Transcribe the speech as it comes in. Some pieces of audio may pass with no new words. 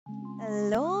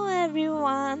Hello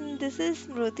everyone, this is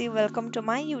Smruti. Welcome to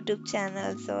my YouTube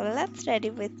channel. So let's ready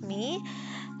with me.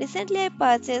 Recently I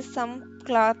purchased some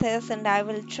clothes and I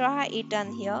will try it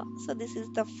on here. So this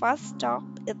is the first top.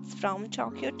 It's from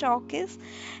Tokyo Talkies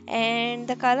and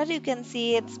the color you can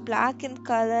see it's black in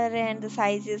color and the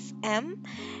size is M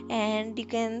and you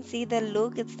can see the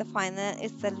look. It's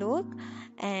the look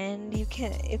and you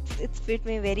can it's fit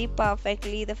me very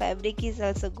perfectly. The fabric is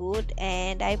also good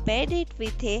and I paired it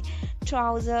with a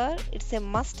trouser. It's a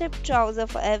must-have trouser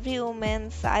for every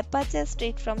woman. So I purchased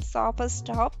it from Shopper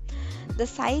Stop. The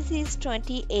size is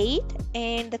 28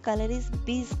 and the color is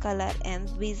beige color and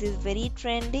beige is very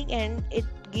trending and it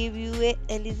give you a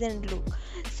elegant look.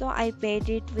 So I paired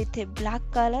it with a black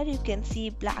color. You can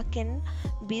see black and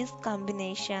beige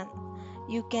combination.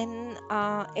 You can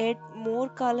add more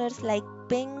colors like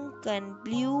pink and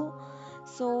blue.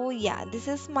 So yeah, this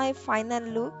is my final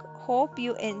look. Hope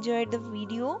you enjoyed the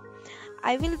video.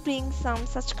 I will bring some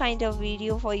such kind of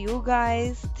video for you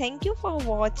guys. Thank you for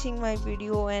watching my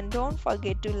video and don't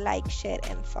forget to like, share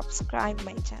and subscribe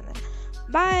my channel.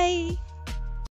 Bye.